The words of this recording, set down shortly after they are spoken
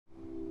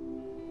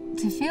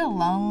To feel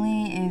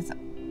lonely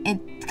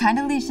it kind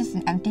of leaves just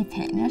an empty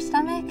pit in your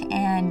stomach,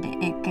 and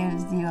it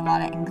gives you a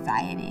lot of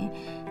anxiety.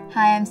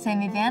 Hi, I'm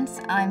Sammie Vance.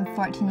 I'm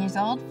 14 years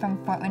old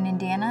from Fort Wayne,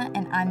 Indiana,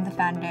 and I'm the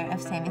founder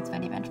of Sammie's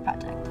Buddy Bench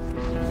Project.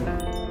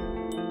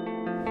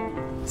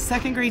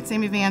 Second grade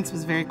Sammie Vance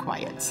was very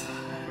quiet.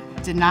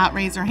 Did not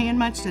raise her hand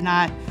much, did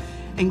not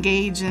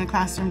engage in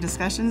classroom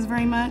discussions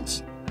very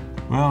much.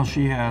 Well,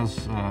 she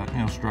has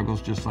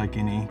struggles just like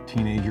any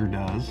teenager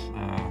does.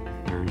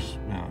 There's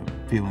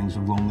feelings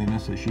of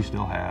loneliness that she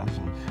still has.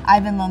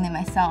 I've been lonely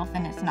myself,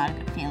 and it's not a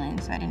good feeling,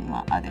 so I didn't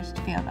want others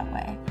to feel that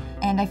way.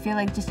 And I feel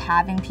like just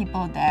having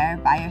people there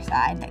by your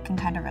side that can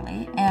kind of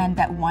relate and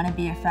that want to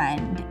be your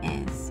friend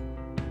is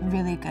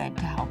really good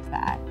to help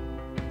that.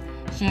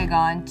 She had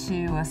gone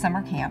to a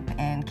summer camp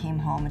and came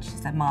home and she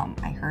said, "Mom,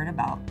 I heard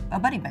about a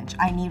buddy bench.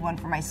 I need one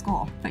for my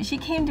school." But she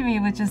came to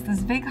me with just this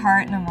big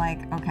heart, and I'm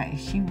like, okay,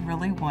 she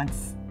really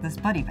wants this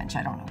buddy bench.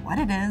 I don't know what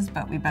it is,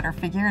 but we better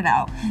figure it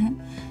out.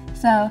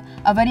 So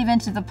a buddy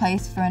bench is a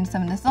place for when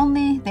someone is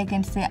lonely, they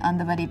can sit on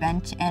the buddy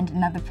bench and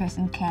another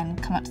person can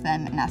come up to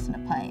them and ask them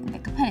to play, and they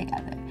can play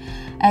together.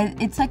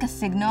 It's like a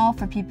signal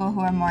for people who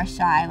are more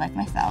shy, like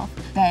myself,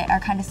 that are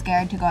kind of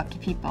scared to go up to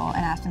people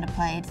and ask them to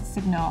play. It's a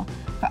signal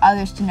for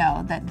others to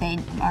know that they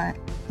are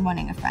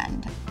wanting a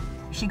friend.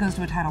 She goes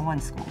to a Title I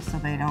school, so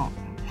they don't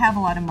have a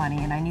lot of money,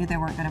 and I knew they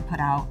weren't going to put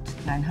out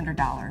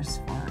 $900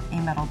 for a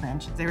metal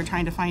bench. They were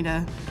trying to find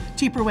a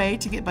cheaper way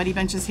to get buddy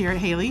benches here at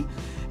Haley,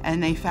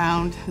 and they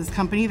found this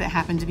company that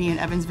happened to be in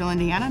Evansville,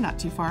 Indiana, not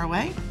too far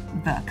away.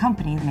 The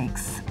company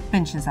makes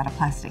benches out of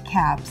plastic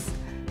caps.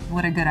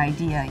 What a good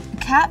idea.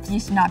 Caps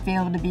used to not be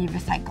able to be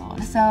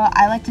recycled, so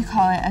I like to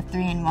call it a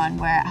 3-in-1,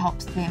 where it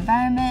helps the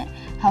environment,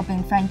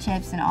 helping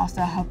friendships, and also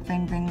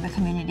helping bring the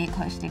community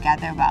close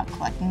together while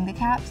collecting the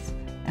caps.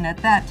 And at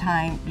that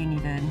time, you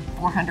needed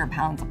 400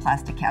 pounds of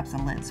plastic caps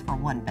and lids for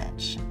one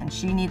bench. And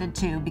she needed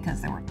 2 because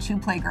there were 2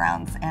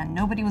 playgrounds and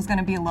nobody was going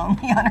to be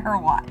lonely on her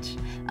watch.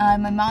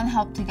 My mom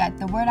helped to get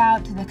the word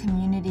out to the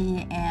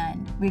community,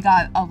 and we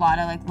got a lot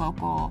of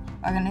local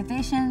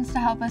organizations to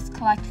help us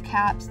collect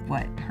caps.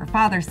 What her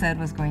father said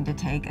was going to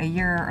take a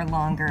year or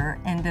longer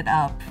ended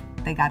up,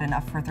 they got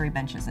enough for 3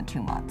 benches in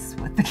 2 months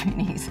with the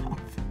community's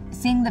help.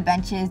 Seeing the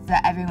benches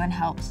that everyone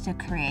helps to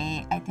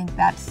create, I think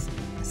that's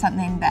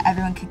something that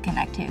everyone could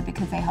connect to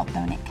because they help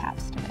donate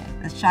caps to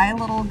it. The shy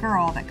little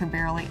girl that could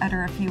barely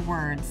utter a few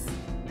words,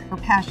 her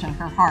passion,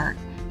 her heart,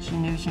 she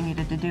knew she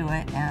needed to do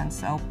it, and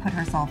so put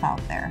herself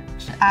out there.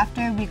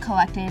 After we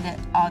collected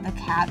all the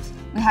caps,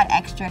 we had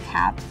extra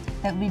caps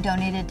that we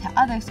donated to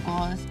other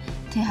schools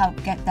to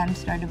help get them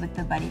started with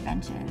the buddy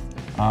benches.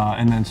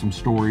 And then some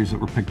stories that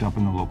were picked up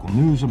in the local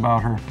news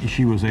about her.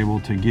 She was able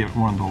to get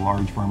one of the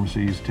large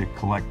pharmacies to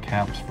collect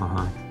caps for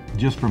her.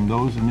 Just from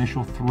those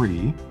initial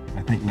 3,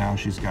 I think now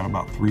she's got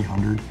about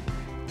 300.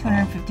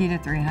 250 to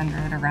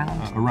 300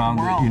 around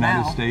the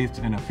United States,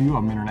 and a few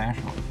of them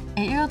international.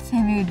 8-year-old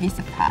Sammie would be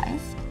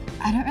surprised.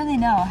 I don't really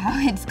know how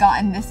it's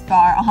gotten this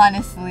far,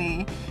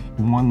 honestly.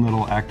 One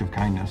little act of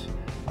kindness,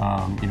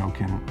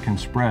 can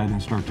spread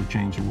and start to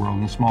change the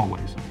world in small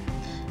ways.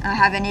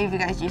 Have any of you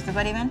guys used the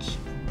buddy bench?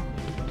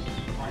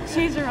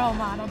 She's a role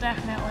model,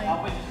 definitely.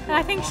 And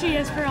I think she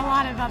is for a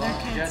lot of other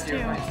kids,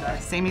 too.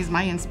 Sammie's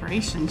my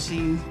inspiration.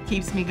 She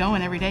keeps me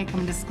going every day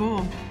coming to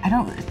school. I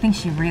don't think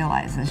she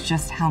realizes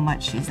just how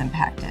much she's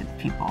impacted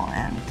people,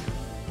 and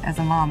as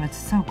a mom, it's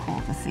so cool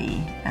to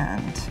see,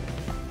 and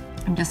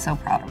I'm just so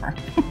proud of her.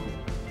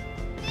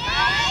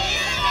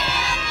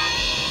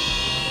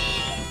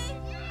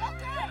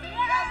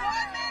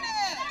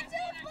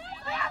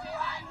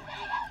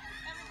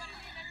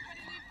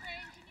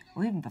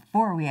 Well, even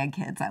before we had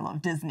kids, I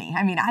loved Disney.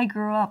 I mean, I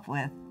grew up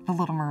with The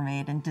Little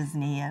Mermaid and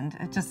Disney, and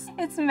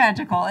it's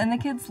magical, and the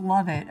kids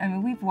love it. I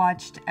mean, we've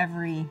watched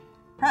probably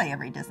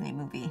every Disney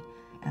movie,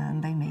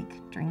 and they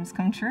make dreams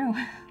come true.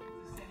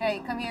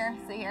 Hey, come here,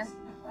 sit here.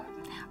 All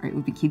right,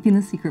 we'll be keeping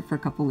the secret for a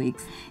couple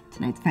weeks.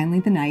 Tonight's finally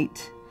the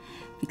night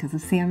because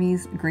of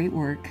Sammie's great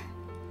work,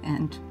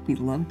 and we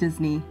love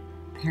Disney.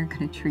 They're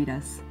gonna treat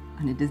us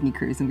on a Disney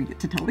cruise, and we get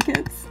to tell the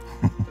kids.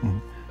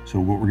 So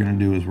what we're going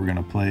to do is we're going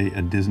to play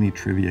a Disney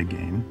trivia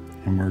game,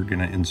 and we're going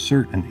to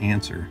insert an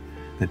answer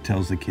that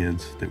tells the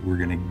kids that we're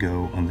going to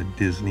go on the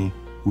Disney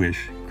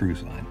Wish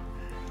cruise line.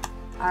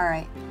 All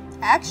right.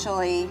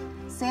 Actually,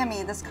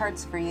 Sammie, this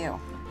card's for you.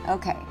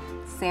 Okay,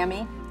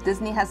 Sammie,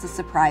 Disney has a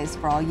surprise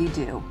for all you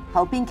do.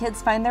 Helping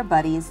kids find their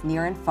buddies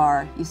near and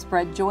far, you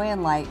spread joy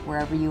and light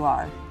wherever you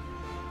are.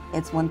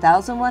 It's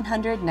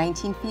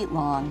 1,119 feet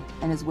long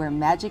and is where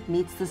magic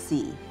meets the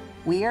sea.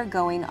 We are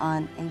going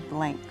on a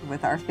blank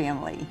with our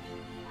family.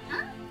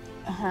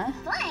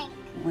 Blank?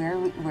 Where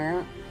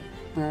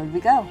would we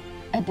go?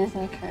 A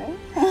Disney cruise?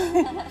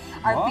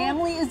 Our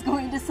family is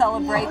going to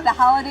celebrate the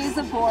holidays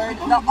aboard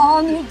the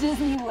all-new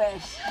Disney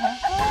Wish.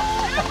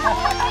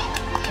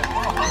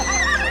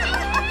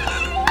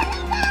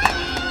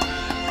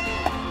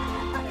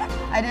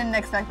 I didn't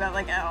expect that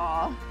at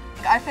all.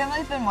 Our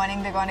family's been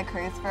wanting to go on a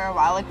cruise for a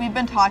while. We've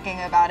been talking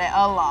about it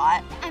a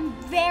lot. I'm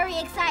very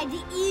excited to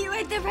eat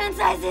with the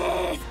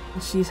princesses.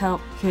 She's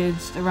helped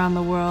kids around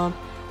the world,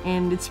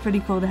 and it's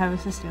pretty cool to have a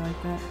sister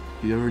like that.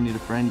 If you ever need a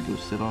friend, go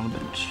sit on a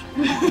bench.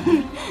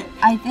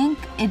 I think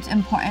it's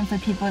important for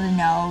people to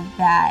know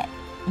that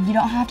you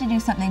don't have to do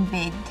something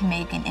big to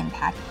make an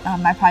impact.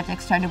 My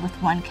project started with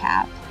 1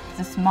 cap. It's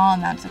the small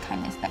amounts of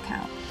kindness that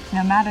count.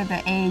 No matter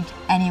their age,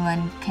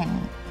 anyone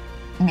can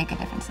make a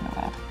difference in the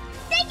world.